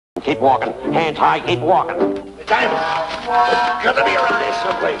Keep walking. Hands high, keep walking. Diamond, it's gonna be around here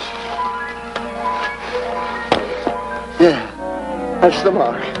someplace. Yeah, that's the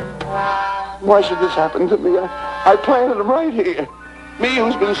mark. Why should this happen to me? I planted him right here. Me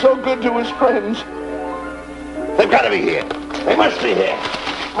who's been so good to his friends. They've got to be here. They must be here.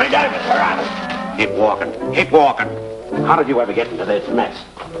 My diamonds are on it. Keep walking. Keep walking. How did you ever get into this mess?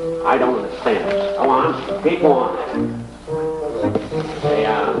 I don't understand this. Go on. Keep going. Stay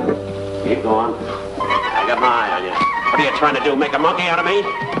on. Keep going. I got my eye on you. What are you trying to do? Make a monkey out of me?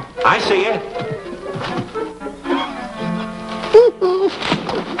 I see you.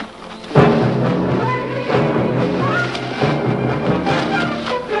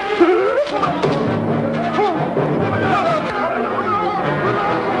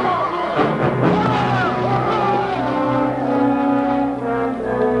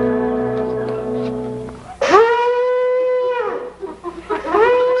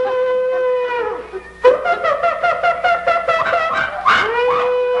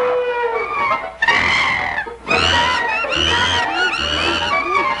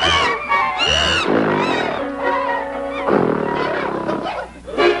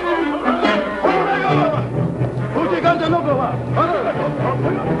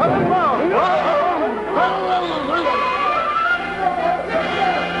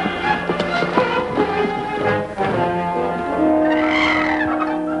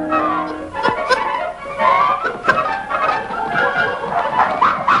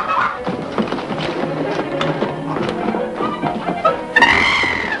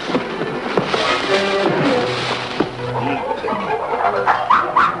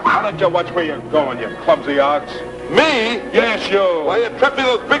 Watch where you're going, you clumsy ox. Me? Yes, you. Why, you tripped me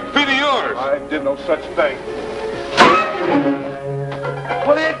those big feet of yours. I did no such thing.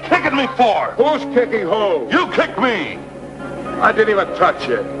 What are you kicking me for? Who's kicking who? You kicked me. I didn't even touch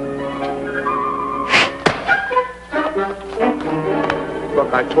you.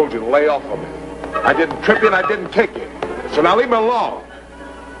 Look, I told you to lay off of me. I didn't trip you and I didn't kick you. So now leave me alone.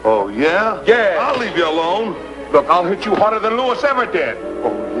 Oh, yeah? Yeah. I'll leave you alone. Look, I'll hit you harder than Lewis ever did.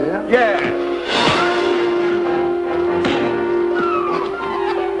 Oh, yeah? Yeah.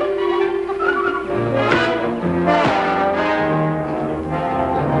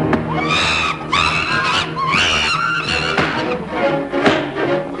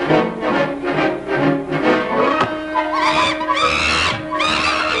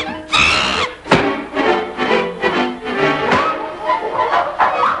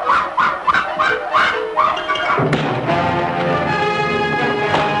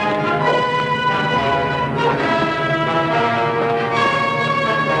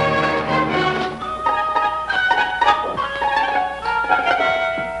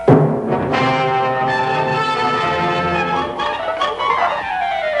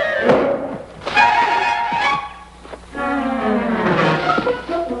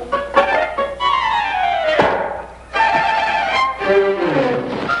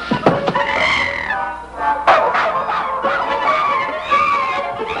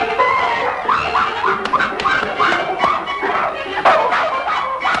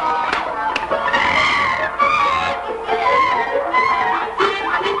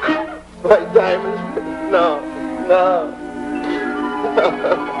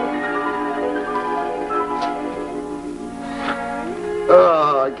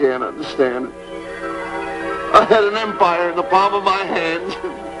 Oh, I can't understand it. I had an empire in the palm of my hands.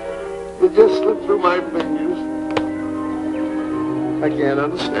 It just slipped through my fingers. I can't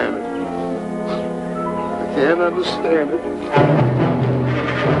understand it. I can't understand it.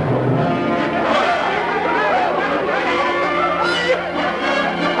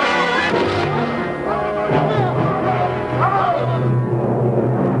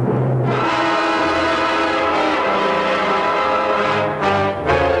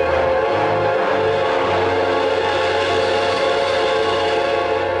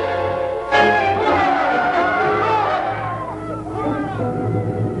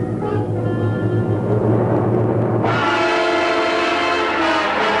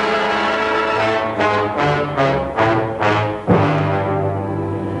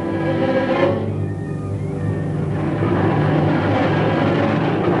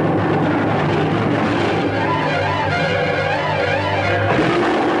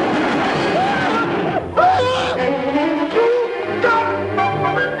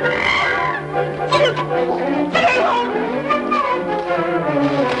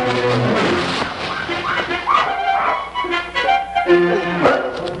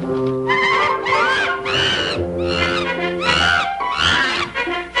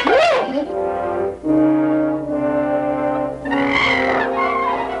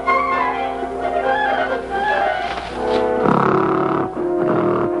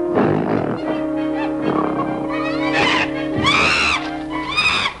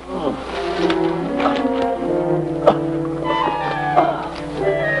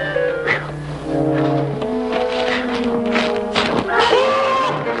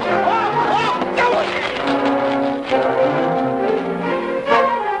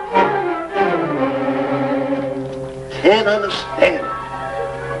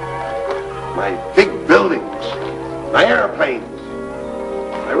 My big buildings, my airplanes,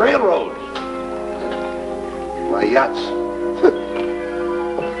 my railroads, my yachts. I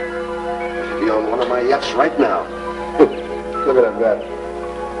should be on one of my yachts right now. Look at that.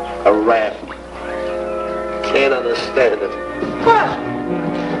 A raft. Can't understand it. Buzz!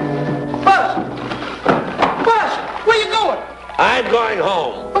 Buzz! Buzz! Where you going? I'm going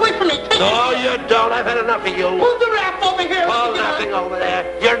home. Wait for me. Take No, me. you don't. I've had enough of you. Move the raft over here. Oh, nothing over there.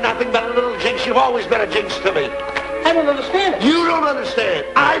 You're nothing but a little jinx. You've always been a jinx to me. I don't understand it. You don't understand.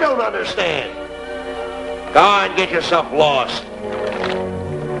 I don't understand. Go on, get yourself lost.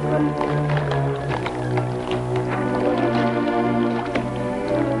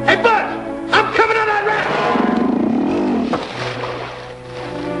 Hey, Buzz! I'm coming on that raft!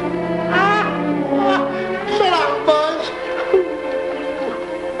 Shut up, Buzz.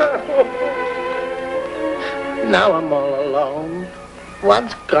 Now I'm all alone.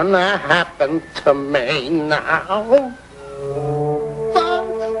 What's gonna happen to me now?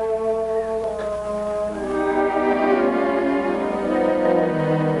 Buzz?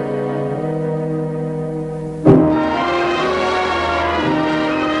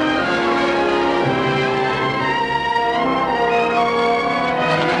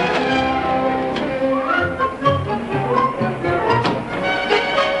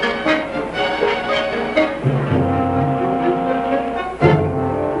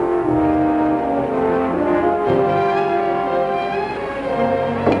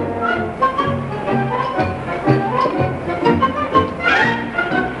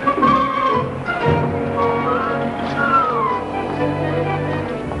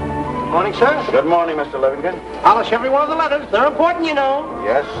 Morning, sir. Good morning, Mr. Livingston. Polish every one of the letters. They're important, you know.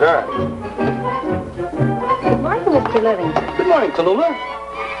 Yes, sir. Good morning, Mr. Livingston. Good morning, Tallulah.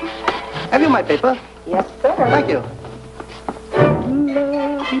 Have you my paper? Yes, sir. Thank you.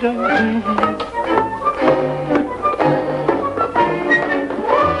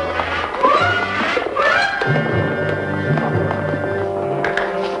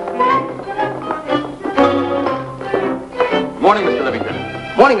 Morning, Mr.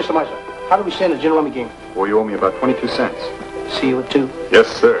 Livingston. Morning, Mr. Marshall. How do we stand the gin rummy game? Well, you owe me about 22 cents. See you at 2. Yes,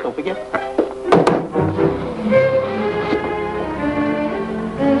 sir. Don't forget.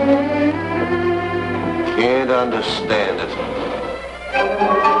 Can't understand it.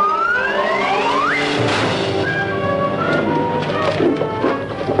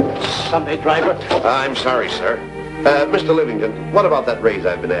 Sunday driver. I'm sorry, sir. Mr. Livingston, what about that raise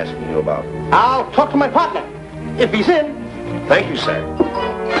I've been asking you about? I'll talk to my partner. If he's in. Thank you, sir.